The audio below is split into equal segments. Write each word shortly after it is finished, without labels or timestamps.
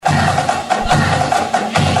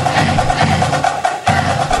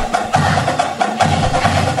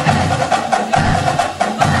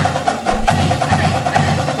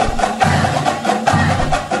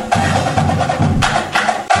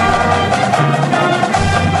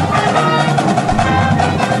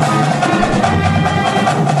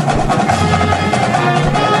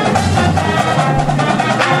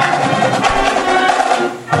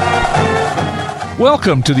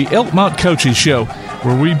Welcome to the Elkmont Coaches Show,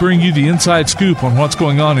 where we bring you the inside scoop on what's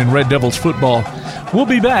going on in Red Devils football. We'll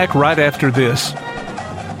be back right after this.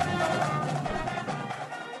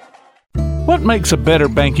 What makes a better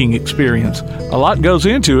banking experience? A lot goes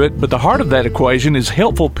into it, but the heart of that equation is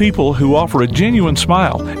helpful people who offer a genuine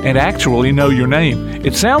smile and actually know your name.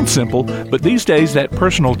 It sounds simple, but these days that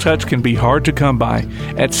personal touch can be hard to come by.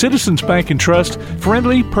 At Citizens Bank and Trust,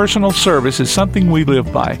 friendly personal service is something we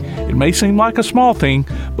live by. It may seem like a small thing,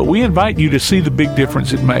 but we invite you to see the big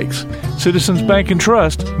difference it makes. Citizens Bank and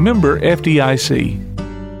Trust, member FDIC.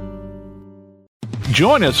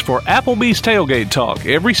 Join us for Applebee's Tailgate Talk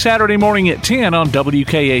every Saturday morning at 10 on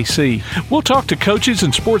WKAC. We'll talk to coaches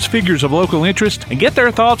and sports figures of local interest and get their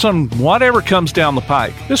thoughts on whatever comes down the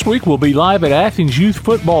pike. This week we'll be live at Athens Youth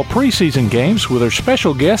Football preseason games with our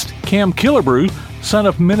special guest, Cam Killebrew, son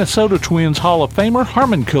of Minnesota Twins Hall of Famer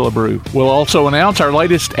Harmon Killebrew. We'll also announce our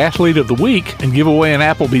latest Athlete of the Week and give away an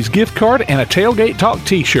Applebee's gift card and a Tailgate Talk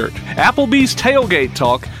t-shirt. Applebee's Tailgate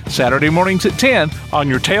Talk, Saturday mornings at 10 on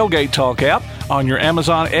your Tailgate Talk app, on your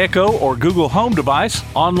Amazon Echo or Google Home device,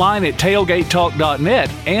 online at tailgatetalk.net,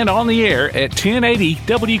 and on the air at 1080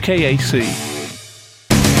 WKAC.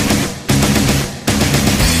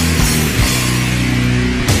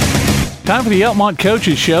 Time for the Elkmont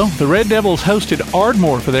Coaches Show. The Red Devils hosted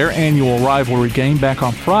Ardmore for their annual rivalry game back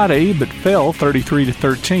on Friday, but fell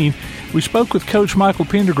 33-13. We spoke with Coach Michael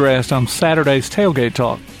Pendergrast on Saturday's Tailgate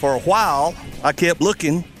Talk. For a while, I kept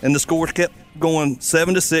looking, and the scores kept going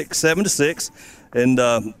 7-6, 7-6,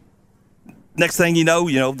 and next thing you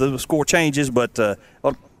know, the score changes. But talk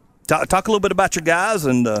a little bit about your guys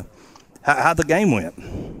and how the game went.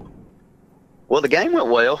 Well, the game went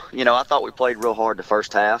well. I thought we played real hard the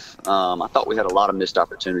first half. I thought we had a lot of missed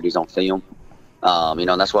opportunities on film.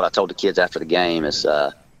 And that's what I told the kids after the game is,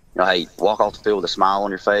 hey, walk off the field with a smile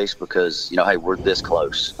on your face because, hey, we're this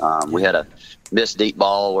close. We had a missed deep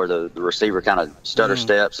ball where the receiver kind of stutter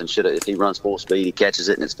steps and if he runs full speed, he catches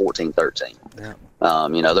it and it's 14-13.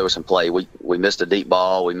 Yeah. There was some play. We missed a deep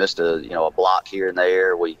ball. We missed a block here and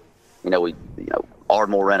there.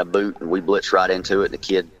 Ardmore ran a boot and we blitzed right into it and the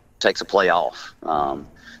kid takes a play off. And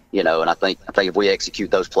I think if we execute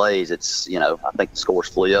those plays, it's, I think the score's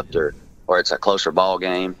flipped or it's a closer ball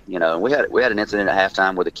game. And we had an incident at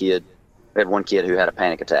halftime with a kid. We had one kid who had a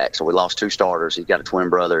panic attack, so we lost two starters. He's got a twin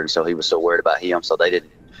brother, and so he was so worried about him. So they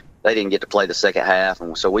didn't get to play the second half,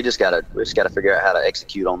 and so we just got to figure out how to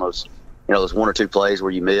execute on those, those one or two plays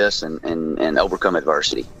where you miss and overcome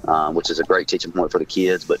adversity, which is a great teaching point for the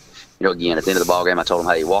kids. But again, at the end of the ball game, I told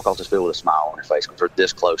them, hey, walk off this field with a smile on your face because we're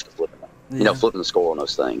this close to flipping the score on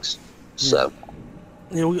those things. So,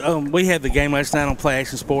 we had the game last night on Play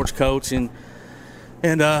Action Sports, Coach, and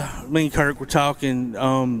me and Kirk were talking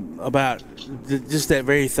about just that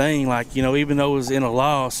very thing. Like, even though it was in a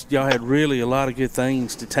loss, y'all had really a lot of good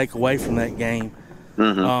things to take away from that game.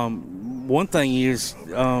 Mm-hmm. One thing is,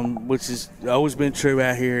 which has always been true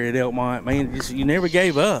out here at Elkmont, man, you never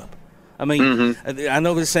gave up. I mean, I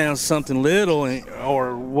know this sounds something little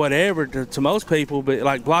or whatever to most people, but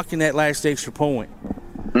like blocking that last extra point.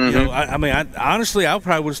 Mm-hmm. I honestly, I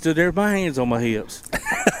probably would have stood there with my hands on my hips.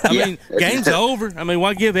 I mean, game's over. I mean,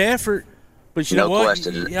 why give effort? But you know what?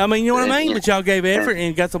 Question. I mean, you know what I mean? But y'all gave effort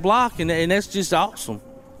and got the block, and that's just awesome.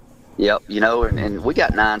 Yep, and we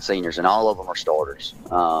got 9 seniors, and all of them are starters.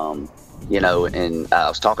 And I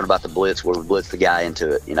was talking about the blitz where we blitzed the guy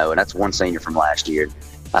into it, and that's one senior from last year.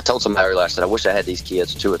 I told somebody earlier, I said, I wish I had these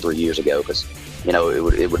kids 2 or 3 years ago because,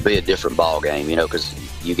 it would be a different ball game, because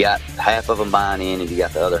you got half of them buying in and you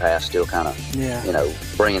got the other half still kind of,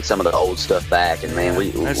 bringing some of the old stuff back. And, man,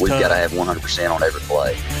 we've got to have 100% on every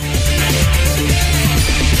play.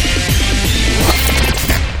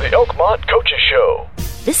 The Elkmont Coaches Show.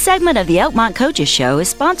 This segment of the Elkmont Coaches Show is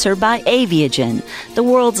sponsored by Aviagen, the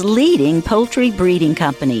world's leading poultry breeding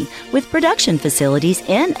company with production facilities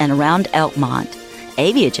in and around Elkmont.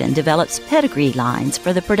 Aviagen develops pedigree lines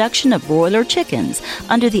for the production of broiler chickens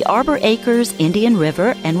under the Arbor Acres, Indian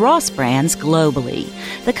River, and Ross brands globally.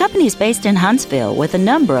 The company is based in Huntsville with a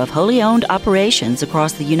number of wholly owned operations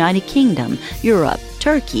across the United Kingdom, Europe,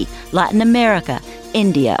 Turkey, Latin America,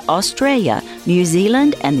 India, Australia, New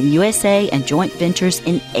Zealand, and the USA, and joint ventures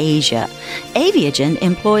in Asia. Aviagen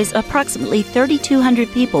employs approximately 3,200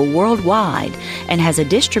 people worldwide and has a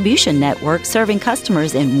distribution network serving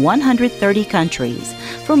customers in 130 countries.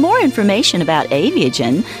 For more information about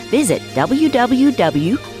Aviagen, visit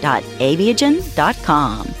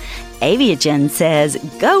www.aviagen.com. Aviagen says,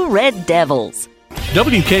 "Go Red Devils!"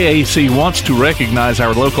 WKAC wants to recognize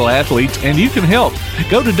our local athletes, and you can help.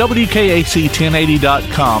 Go to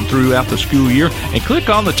WKAC1080.com throughout the school year and click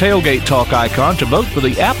on the Tailgate Talk icon to vote for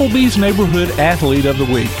the Applebee's Neighborhood Athlete of the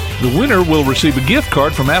Week. The winner will receive a gift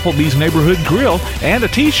card from Applebee's Neighborhood Grill and a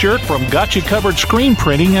t-shirt from Gotcha Covered Screen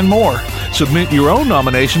Printing and more. Submit your own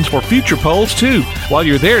nominations for future polls, too. While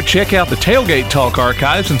you're there, check out the Tailgate Talk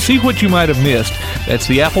archives and see what you might have missed. That's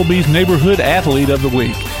the Applebee's Neighborhood Athlete of the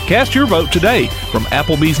Week. Cast your vote today from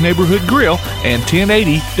Applebee's Neighborhood Grill and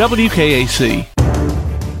 1080 WKAC.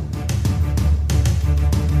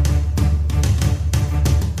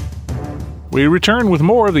 We return with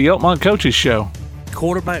more of the Elkmont Coaches Show.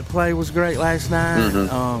 Quarterback play was great last night.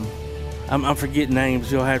 I'm forgetting names.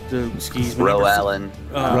 You'll have to excuse me. Roe Allen.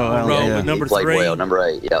 But number he played 3. well. Number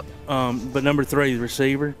 8. Yep. But number 3, the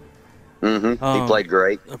receiver. He played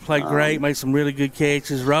great. Played great. Made some really good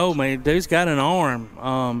catches. Roe, man, dude's got an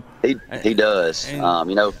arm. He does. And,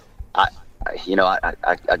 I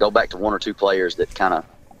go back to one or two players that kind of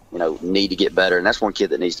need to get better, and that's one kid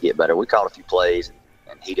that needs to get better. We called a few plays,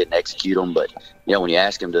 and he didn't execute them. But when you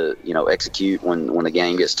ask him to execute when the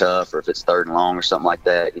game gets tough, or if it's 3rd and long or something like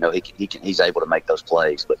that, he's able to make those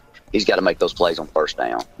plays. But he's got to make those plays on first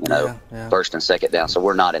down, first and second down. So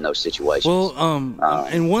we're not in those situations. Well,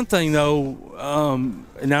 and one thing though,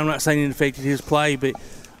 and I'm not saying it affected his play, but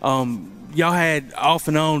y'all had off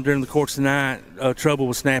and on during the course of the night trouble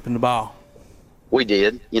with snapping the ball. We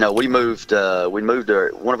did. We moved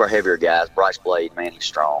one of our heavier guys, Bryce Blade. Man, he's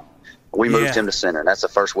strong. We moved him to center, and that's the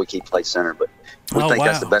first week he played center. But we think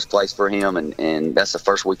that's the best place for him, and that's the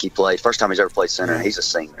first week he played. First time he's ever played center. And he's a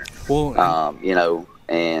senior. Well,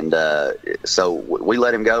 so we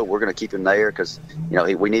let him go. We're going to keep him there because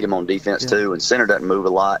we need him on defense too. And center doesn't move a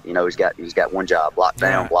lot. He's got one job: block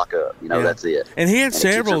down, block up. That's it. And he had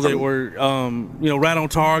several that were right on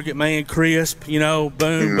target, man, crisp. Boom,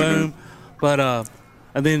 boom. But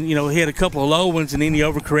and then he had a couple of low ones, and then he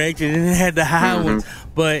overcorrected, and then had the high ones.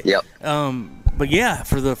 But but yeah,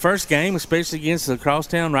 for the first game, especially against the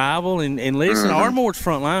crosstown rival, and listen, Ardmore's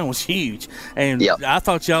front line was huge, and I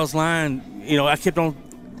thought y'all's line, I kept on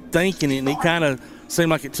thinking it, and it kind of seemed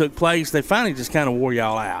like it took place. They finally just kind of wore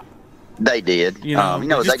y'all out. They did. They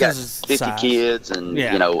got 50 kids, and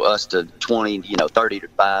us to 20,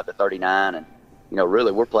 35 to 39, and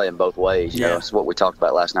really we're playing both ways. It's what we talked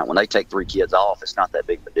about last night. When they take 3 kids off, it's not that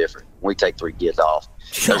big of a difference. When we take 3 kids off,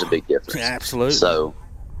 there's a big difference. Absolutely. So,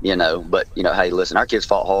 but hey, listen, our kids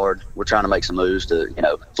fought hard. We're trying to make some moves to,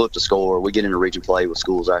 flip the score. We get into region play with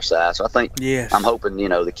schools our size. So I think I'm hoping,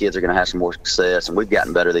 the kids are going to have some more success, and we've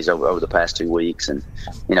gotten better these over the past 2 weeks. And,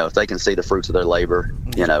 if they can see the fruits of their labor,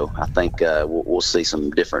 I think we'll see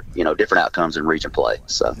some different outcomes in region play.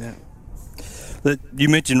 So. Yeah. You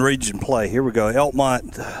mentioned region play. Here we go.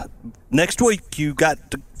 Elkmont. Next week, you got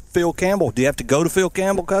to Phil Campbell. Do you have to go to Phil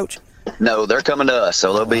Campbell, Coach? No, they're coming to us.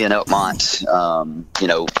 So they'll be in Elkmont,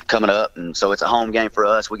 coming up. And so it's a home game for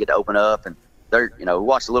us. We get to open up. And they're, we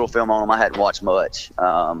watched a little film on them. I hadn't watched much.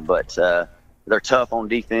 But they're tough on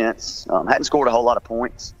defense. Hadn't scored a whole lot of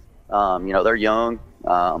points. They're young.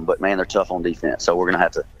 But, man, they're tough on defense. So we're going to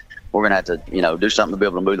have to do something to be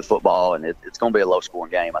able to move the football, and it's going to be a low-scoring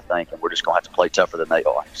game, I think, and we're just going to have to play tougher than they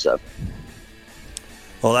are. So,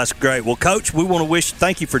 well, that's great. Well, Coach, we want to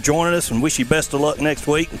thank you for joining us and wish you best of luck next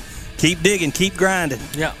week. Keep digging, keep grinding.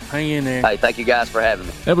 Yeah, hang in there. Hey, thank you guys for having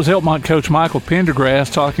me. That was Elkmont coach Michael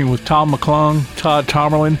Pendergrass talking with Tom McClung, Todd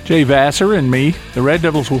Tomerlin, Jay Vassar, and me. The Red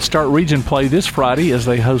Devils will start region play this Friday as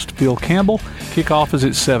they host Phil Campbell. Kickoff is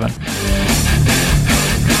at 7.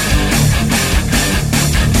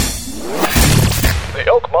 The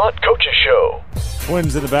Elkmont Coaches Show.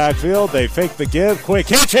 Twins in the backfield. They fake the give. Quick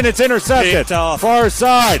hitch, and it's intercepted. Off. Far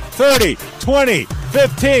side. 30, 20,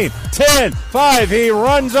 15, 10, 5. He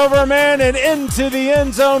runs over a man and into the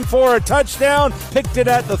end zone for a touchdown. Picked it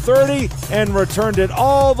at the 30 and returned it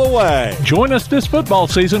all the way. Join us this football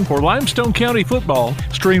season for Limestone County football,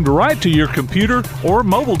 streamed right to your computer or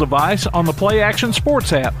mobile device on the Play Action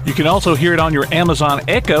Sports app. You can also hear it on your Amazon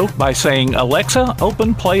Echo by saying, Alexa,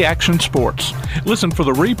 open Play Action Sports. Listen for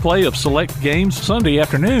the replay of select games Sunday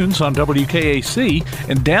afternoons on WKAC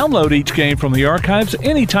and download each game from the archives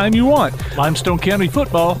anytime you want. Limestone County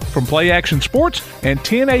football from Play Action Sports and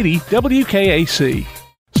 1080 WKAC.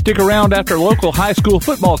 Stick around after local high school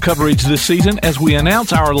football coverage this season as we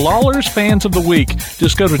announce our Lawlers Fans of the Week.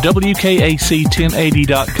 Just go to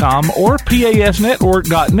WKAC1080.com or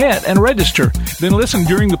PASnetwork.net and register. Then listen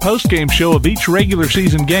during the postgame show of each regular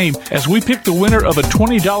season game as we pick the winner of a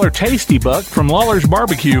 $20 Tasty Buck from Lawlers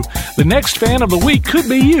Barbecue. The next Fan of the Week could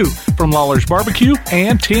be you from Lawlers Barbecue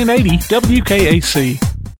and 1080 WKAC.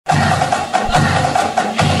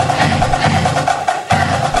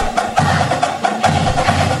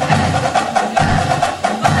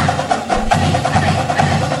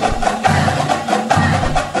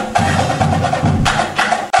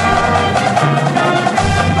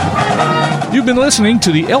 You've been listening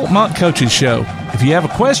to the Elkmont Coaches Show. If you have a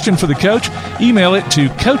question for the coach, email it to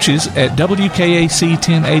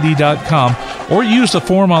coaches@WKAC1080.com or use the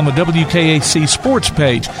form on the WKAC Sports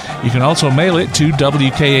page. You can also mail it to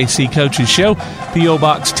WKAC Coaches Show, P.O.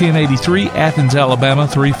 Box 1083, Athens, Alabama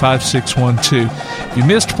 35612. If you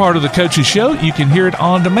missed part of the Coaches Show, you can hear it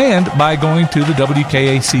on demand by going to the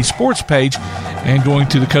WKAC Sports page and going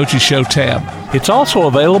to the Coaches Show tab. It's also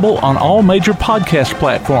available on all major podcast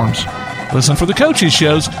platforms. Listen for the Coaches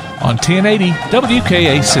Shows on 1080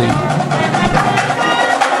 WKAC.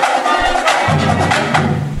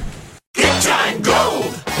 Big Time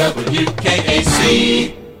Gold,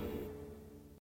 WKAC.